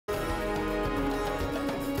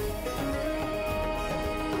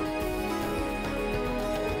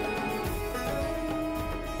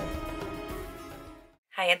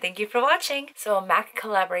Hi, and thank you for watching. So MAC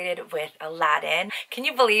collaborated with Aladdin. Can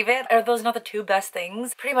you believe it? Are those not the two best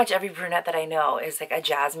things? Pretty much every brunette that I know is like a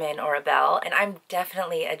Jasmine or a Belle, and I'm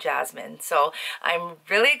definitely a Jasmine. So I'm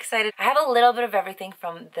really excited. I have a little bit of everything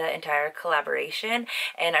from the entire collaboration,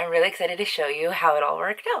 and I'm really excited to show you how it all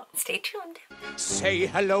worked out. Stay tuned. Say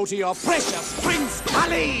hello to your precious Prince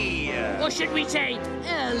Ali! Or should we say,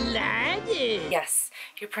 Aladdin? Yes,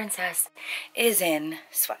 your princess is in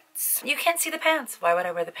sweats. You can't see the pants. Why would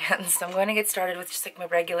I wear the pants? So I'm going to get started with just like my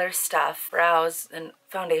regular stuff, brows and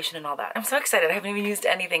foundation and all that. I'm so excited. I haven't even used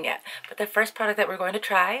anything yet. But the first product that we're going to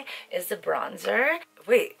try is the bronzer.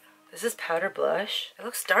 Wait, this is powder blush. It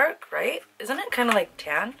looks dark, right? Isn't it kind of like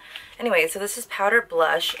tan? Anyway, so this is powder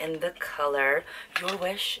blush in the color Your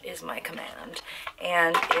Wish Is My Command.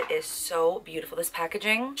 And it is so beautiful. This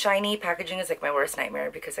packaging, shiny packaging, is like my worst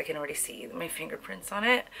nightmare because I can already see my fingerprints on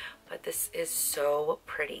it. But this is so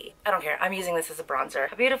pretty. I don't care. I'm using this as a bronzer.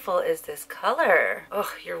 How beautiful is this color?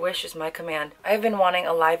 Oh, Your Wish Is My Command. I've been wanting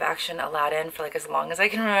a live action Aladdin for like as long as I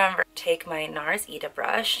can remember. Take my NARS Ita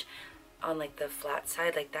brush on like the flat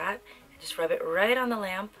side like that and just rub it right on the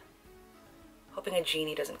lamp, hoping a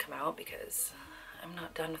genie doesn't come out because I'm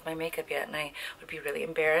not done with my makeup yet and I would be really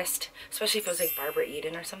embarrassed, especially if it was like Barbara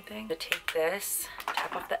Eden or something. To take this,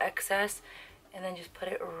 tap off the excess, and then just put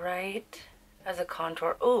it right as a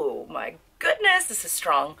contour. Oh my goodness, this is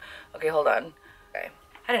strong. Okay, hold on. Okay,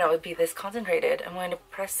 I didn't know it would be this concentrated. I'm going to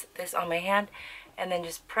press this on my hand and then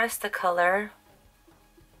just press the color.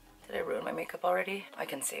 Did I ruin my makeup already? I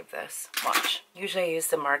can save this. Watch. Usually I use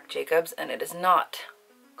the Marc Jacobs and it is not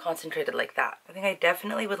concentrated like that. I think I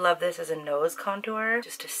definitely would love this as a nose contour,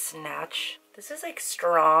 just to snatch. This is like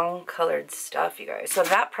strong colored stuff, you guys. So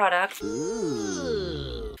that product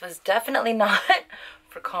was definitely not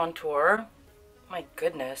for contour. My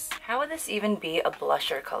goodness. How would this even be a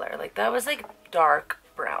blusher color? Like that was like dark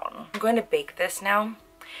brown. I'm going to bake this now.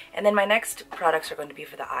 And then my next products are going to be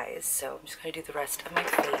for the eyes. So I'm just going to do the rest of my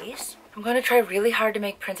face. I'm going to try really hard to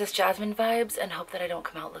make Princess Jasmine vibes and hope that I don't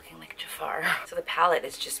come out looking like Jafar. So the palette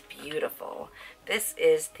is just beautiful. This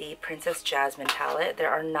is the Princess Jasmine palette.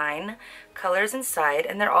 There are 9 colors inside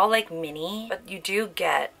and they're all like mini, but you do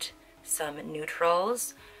get some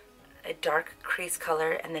neutrals, a dark crease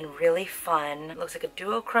color, and then really fun. It looks like a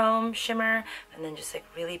duochrome shimmer, and then just like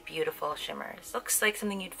really beautiful shimmers. Looks like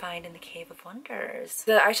something you'd find in the Cave of Wonders.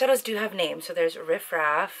 The eyeshadows do have names, so there's Riff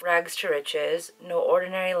Raff, Rags to Riches, No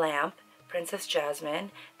Ordinary Lamp, Princess Jasmine,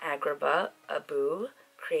 Agrabah, Abu,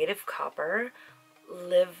 Creative Copper,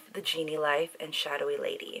 Live the Genie Life, and Shadowy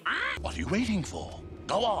Lady. What are you waiting for?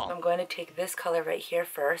 Go on! I'm going to take this color right here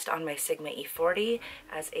first on my Sigma E40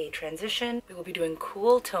 as a transition. We will be doing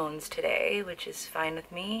cool tones today, which is fine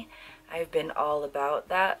with me. I've been all about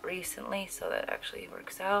that recently, so that actually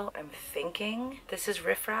works out. I'm thinking this is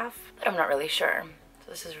Riff Raff, but I'm not really sure.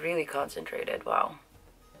 So this is really concentrated, wow.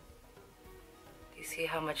 Do you see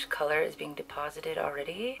how much color is being deposited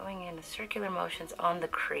already? Going in circular motions on the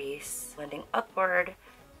crease, blending upward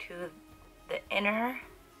to the inner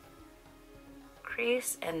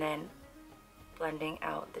crease and then blending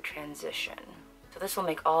out the transition. So this will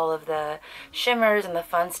make all of the shimmers and the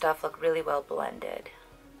fun stuff look really well blended,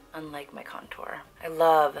 unlike my contour. I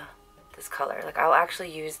love this color. Like I'll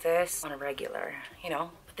actually use this on a regular, you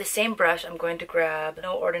know. With the same brush, I'm going to grab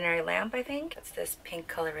No Ordinary Lamp, I think. That's this pink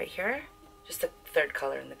color right here. Just the third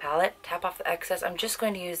color in the palette. Tap off the excess. I'm just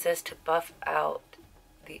going to use this to buff out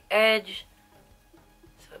the edge.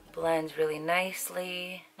 So it blends really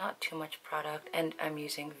nicely, not too much product, and I'm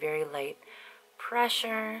using very light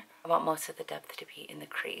pressure. I want most of the depth to be in the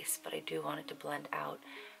crease, but I do want it to blend out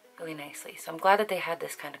really nicely. So I'm glad that they had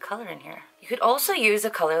this kind of color in here. You could also use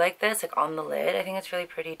a color like this, like on the lid. I think it's really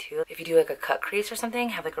pretty too. If you do like a cut crease or something,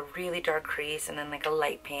 have like a really dark crease and then like a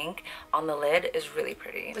light pink on the lid is really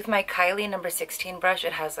pretty. With my Kylie number 16 brush,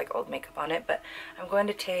 it has like old makeup on it, but I'm going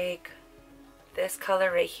to take this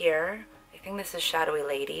color right here. I think this is Shadowy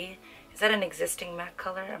Lady. Is that an existing MAC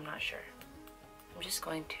color? I'm not sure. I'm just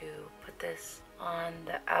going to put this on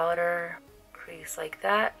the outer crease like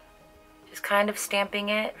that. Just kind of stamping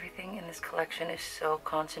it. Everything in this collection is so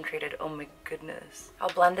concentrated. Oh my goodness. I'll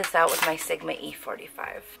blend this out with my Sigma E45.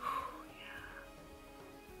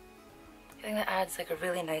 I think that adds like a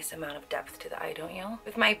really nice amount of depth to the eye, don't you?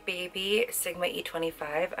 With my baby Sigma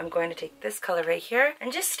E25, I'm going to take this color right here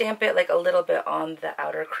and just stamp it like a little bit on the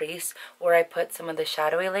outer crease where I put some of the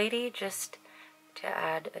Shadowy Lady, just to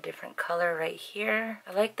add a different color right here.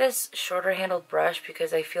 I like this shorter handled brush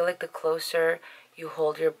because I feel like the closer you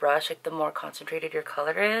hold your brush, like the more concentrated your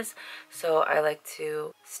color is. So I like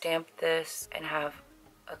to stamp this and have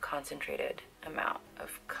a concentrated amount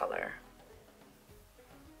of color.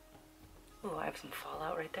 Ooh, I have some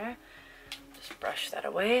fallout right there. Just brush that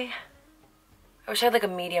away. I wish I had like a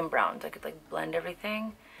medium brown so I could like blend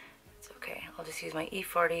everything. It's okay. I'll just use my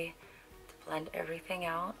E40 to blend everything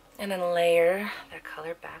out. And then layer that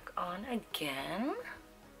color back on again.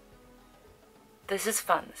 This is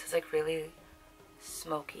fun. This is like really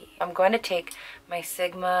smoky. I'm going to take my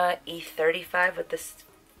Sigma E35 with this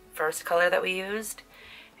first color that we used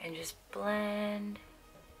and just blend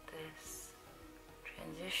this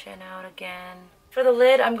transition out again. For the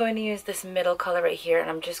lid, I'm going to use this middle color right here, and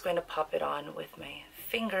I'm just going to pop it on with my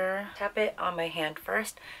finger. Tap it on my hand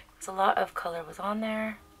first because a lot of color was on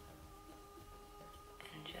there.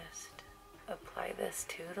 And just apply this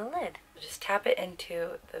to the lid. Just tap it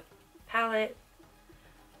into the palette.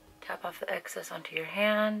 Tap off the excess onto your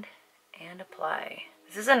hand and apply.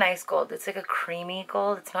 This is a nice gold. It's like a creamy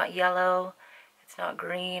gold. It's not yellow. It's not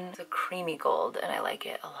green. It's a creamy gold and I like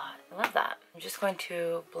it a lot. I love that. I'm just going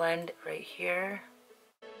to blend right here.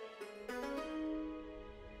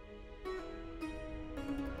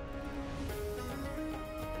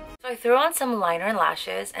 So I threw on some liner and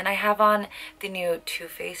lashes, and I have on the new Too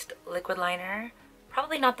Faced liquid liner.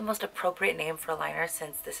 Probably not the most appropriate name for a liner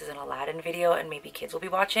since this is an Aladdin video and maybe kids will be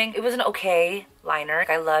watching. It was an okay liner.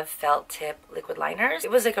 I love felt tip liquid liners.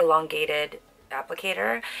 It was like elongated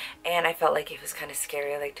applicator and I felt like it was kind of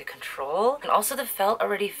scary like to control. And also the felt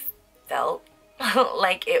already felt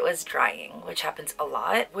like it was drying, which happens a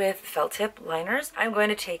lot with felt tip liners. I'm going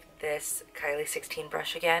to take this Kylie 16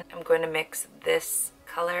 brush again. I'm going to mix this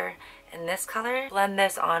color and this color. Blend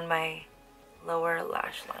this on my lower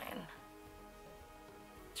lash line.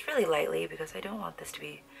 It's really lightly because I don't want this to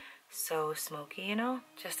be so smoky, you know?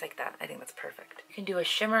 Just like that. I think that's perfect. You can do a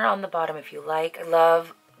shimmer on the bottom if you like. I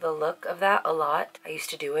love the look of that a lot. I used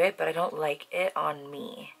to do it, but I don't like it on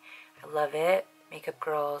me. I love it. Makeup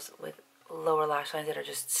girls with lower lash lines that are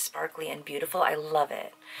just sparkly and beautiful. I love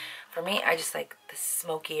it. For me, I just like the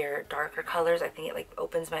smokier, darker colors. I think it like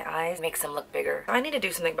opens my eyes, makes them look bigger. I need to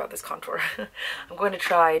do something about this contour. I'm going to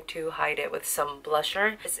try to hide it with some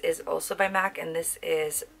blusher. This is also by MAC and this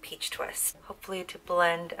is Peach Twist. Hopefully to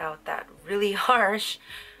blend out that really harsh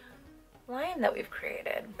line that we've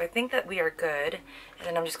created. I think that we are good. And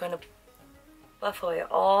then I'm just going to buff away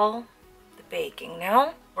all the baking.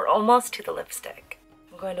 Now we're almost to the lipstick.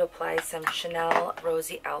 I'm going to apply some Chanel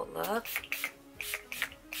Rosy Outlook.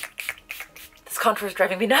 This contour is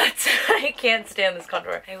driving me nuts. I can't stand this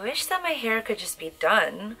contour. I wish that my hair could just be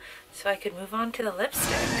done so I could move on to the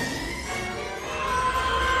lipstick.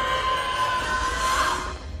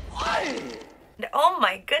 And oh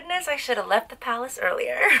my goodness, I should have left the palace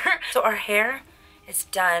earlier. So our hair is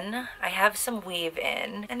done. I have some weave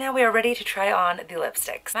in. And now we are ready to try on the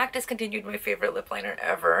lipsticks. MAC discontinued my favorite lip liner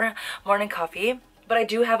ever, Morning Coffee. But I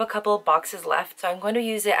do have a couple boxes left, so I'm going to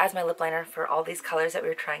use it as my lip liner for all these colors that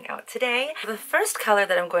we're trying out today. The first color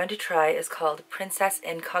that I'm going to try is called Princess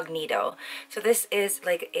Incognito. So this is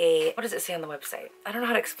like a, what does it say on the website? I don't know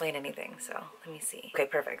how to explain anything, so let me see. Okay,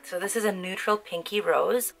 perfect. So this is a neutral pinky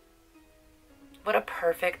rose. What a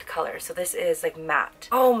perfect color. So this is like matte.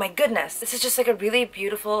 Oh my goodness. This is just like a really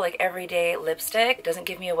beautiful like everyday lipstick. It doesn't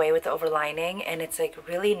give me away with the overlining and it's like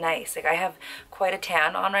really nice. Like I have quite a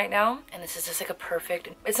tan on right now and this is just like a perfect,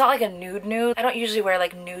 it's not like a nude nude. I don't usually wear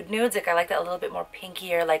like nude nudes. Like I like that a little bit more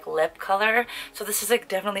pinkier like lip color. So this is like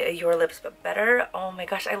definitely a Your Lips But Better. Oh my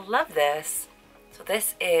gosh, I love this. So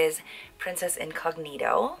this is Princess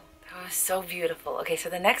Incognito. Oh, so beautiful. Okay, so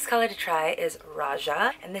the next color to try is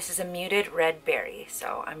Raja, and this is a muted red berry.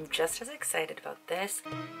 So I'm just as excited about this.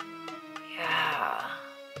 Yeah.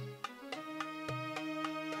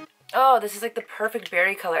 Oh, this is like the perfect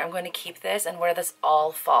berry color. I'm going to keep this and wear this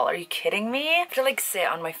all fall. Are you kidding me? I have to like sit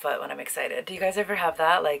on my foot when I'm excited. Do you guys ever have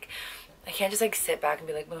that? Like, I can't just like sit back and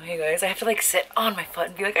be like, oh, hey guys. I have to like sit on my foot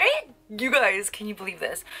and be like, hey, you guys, can you believe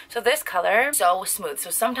this? So this color, so smooth. So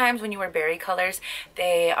sometimes when you wear berry colors,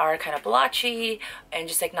 they are kind of blotchy and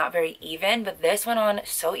just like not very even, but this went on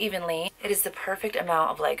so evenly. It is the perfect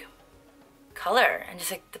amount of like color and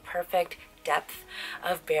just like the perfect depth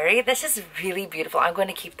of berry. This is really beautiful. I'm going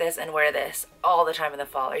to keep this and wear this all the time in the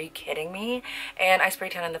fall. Are you kidding me? And I spray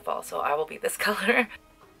tan in the fall, so I will be this color.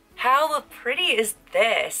 How pretty is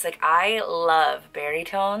this? Like, I love berry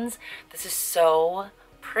tones. This is so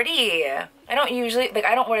pretty. I don't usually, like,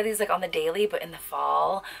 I don't wear these like on the daily, but in the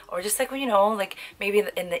fall or just like when, you know, like maybe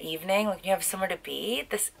in the evening, like you have somewhere to be.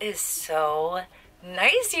 This is so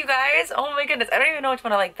nice, you guys. Oh my goodness. I don't even know which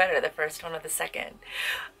one I like better, the first one or the second.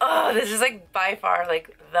 Oh, this is like by far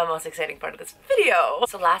like the most exciting part of this video.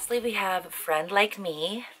 So lastly, we have Friend Like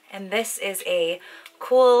Me. And this is a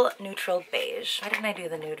cool neutral beige. Why didn't I do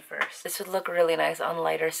the nude first? This would look really nice on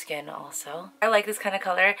lighter skin also. I like this kind of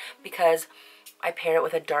color because I pair it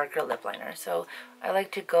with a darker lip liner. So I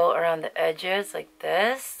like to go around the edges like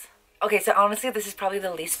this. Okay, so honestly, this is probably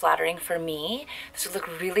the least flattering for me. This would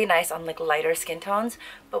look really nice on like lighter skin tones,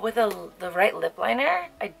 but with the right lip liner,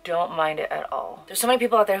 I don't mind it at all. There's so many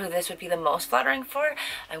people out there who this would be the most flattering for.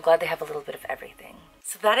 I'm glad they have a little bit of everything.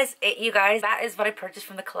 So that is it, you guys. That is what I purchased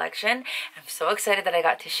from the collection. I'm so excited that I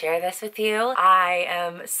got to share this with you. I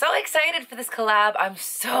am so excited for this collab. I'm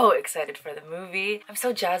so excited for the movie. I'm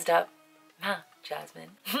so jazzed up. Jasmine.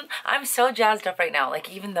 I'm so jazzed up right now.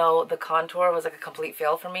 Like, even though the contour was like a complete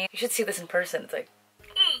fail for me, you should see this in person. It's like,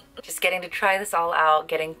 just getting to try this all out,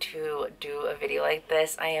 getting to do a video like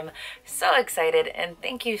this. I am so excited, and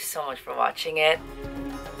thank you so much for watching it.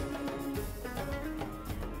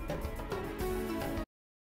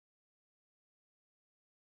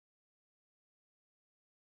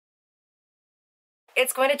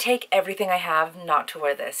 It's going to take everything I have not to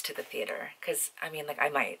wear this to the theater, because I mean, like, I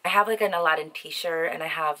might. I have like an Aladdin t-shirt and I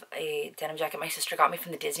have a denim jacket my sister got me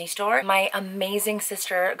from the Disney store. My amazing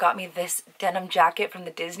sister got me this denim jacket from the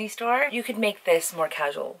Disney store. You could make this more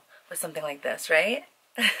casual with something like this, right?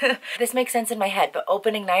 This makes sense in my head, but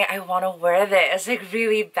opening night I want to wear this like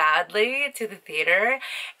really badly to the theater,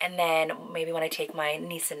 and then maybe when I take my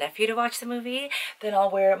niece and nephew to watch the movie, then I'll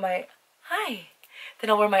wear my Then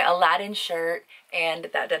I'll wear my Aladdin shirt and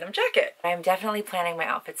that denim jacket. I'm definitely planning my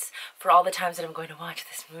outfits for all the times that I'm going to watch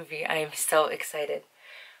this movie. I am so excited.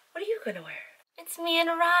 What are you gonna wear? It's me and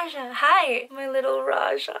Raja. Hi, my little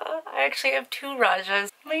Raja. I actually have two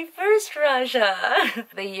Rajas. My first Raja.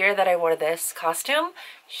 The year that I wore this costume,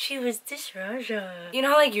 she was this Raja. You know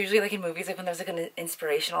how like usually like in movies, like when there's like an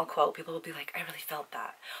inspirational quote, people will be like, I really felt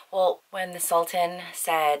that. Well, when the Sultan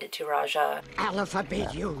said to Raja, Allah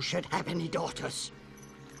forbid you should have any daughters.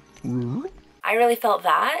 I really felt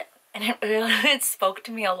that, and it spoke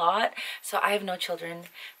to me a lot. So I have no children,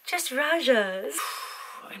 just Rajas.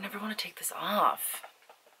 I never want to take this off.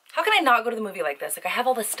 How can I not go to the movie like this? Like, I have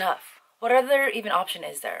all this stuff. What other even option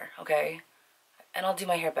is there, okay? And I'll do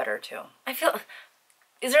my hair better too. I feel,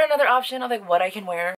 is there another option of like what I can wear?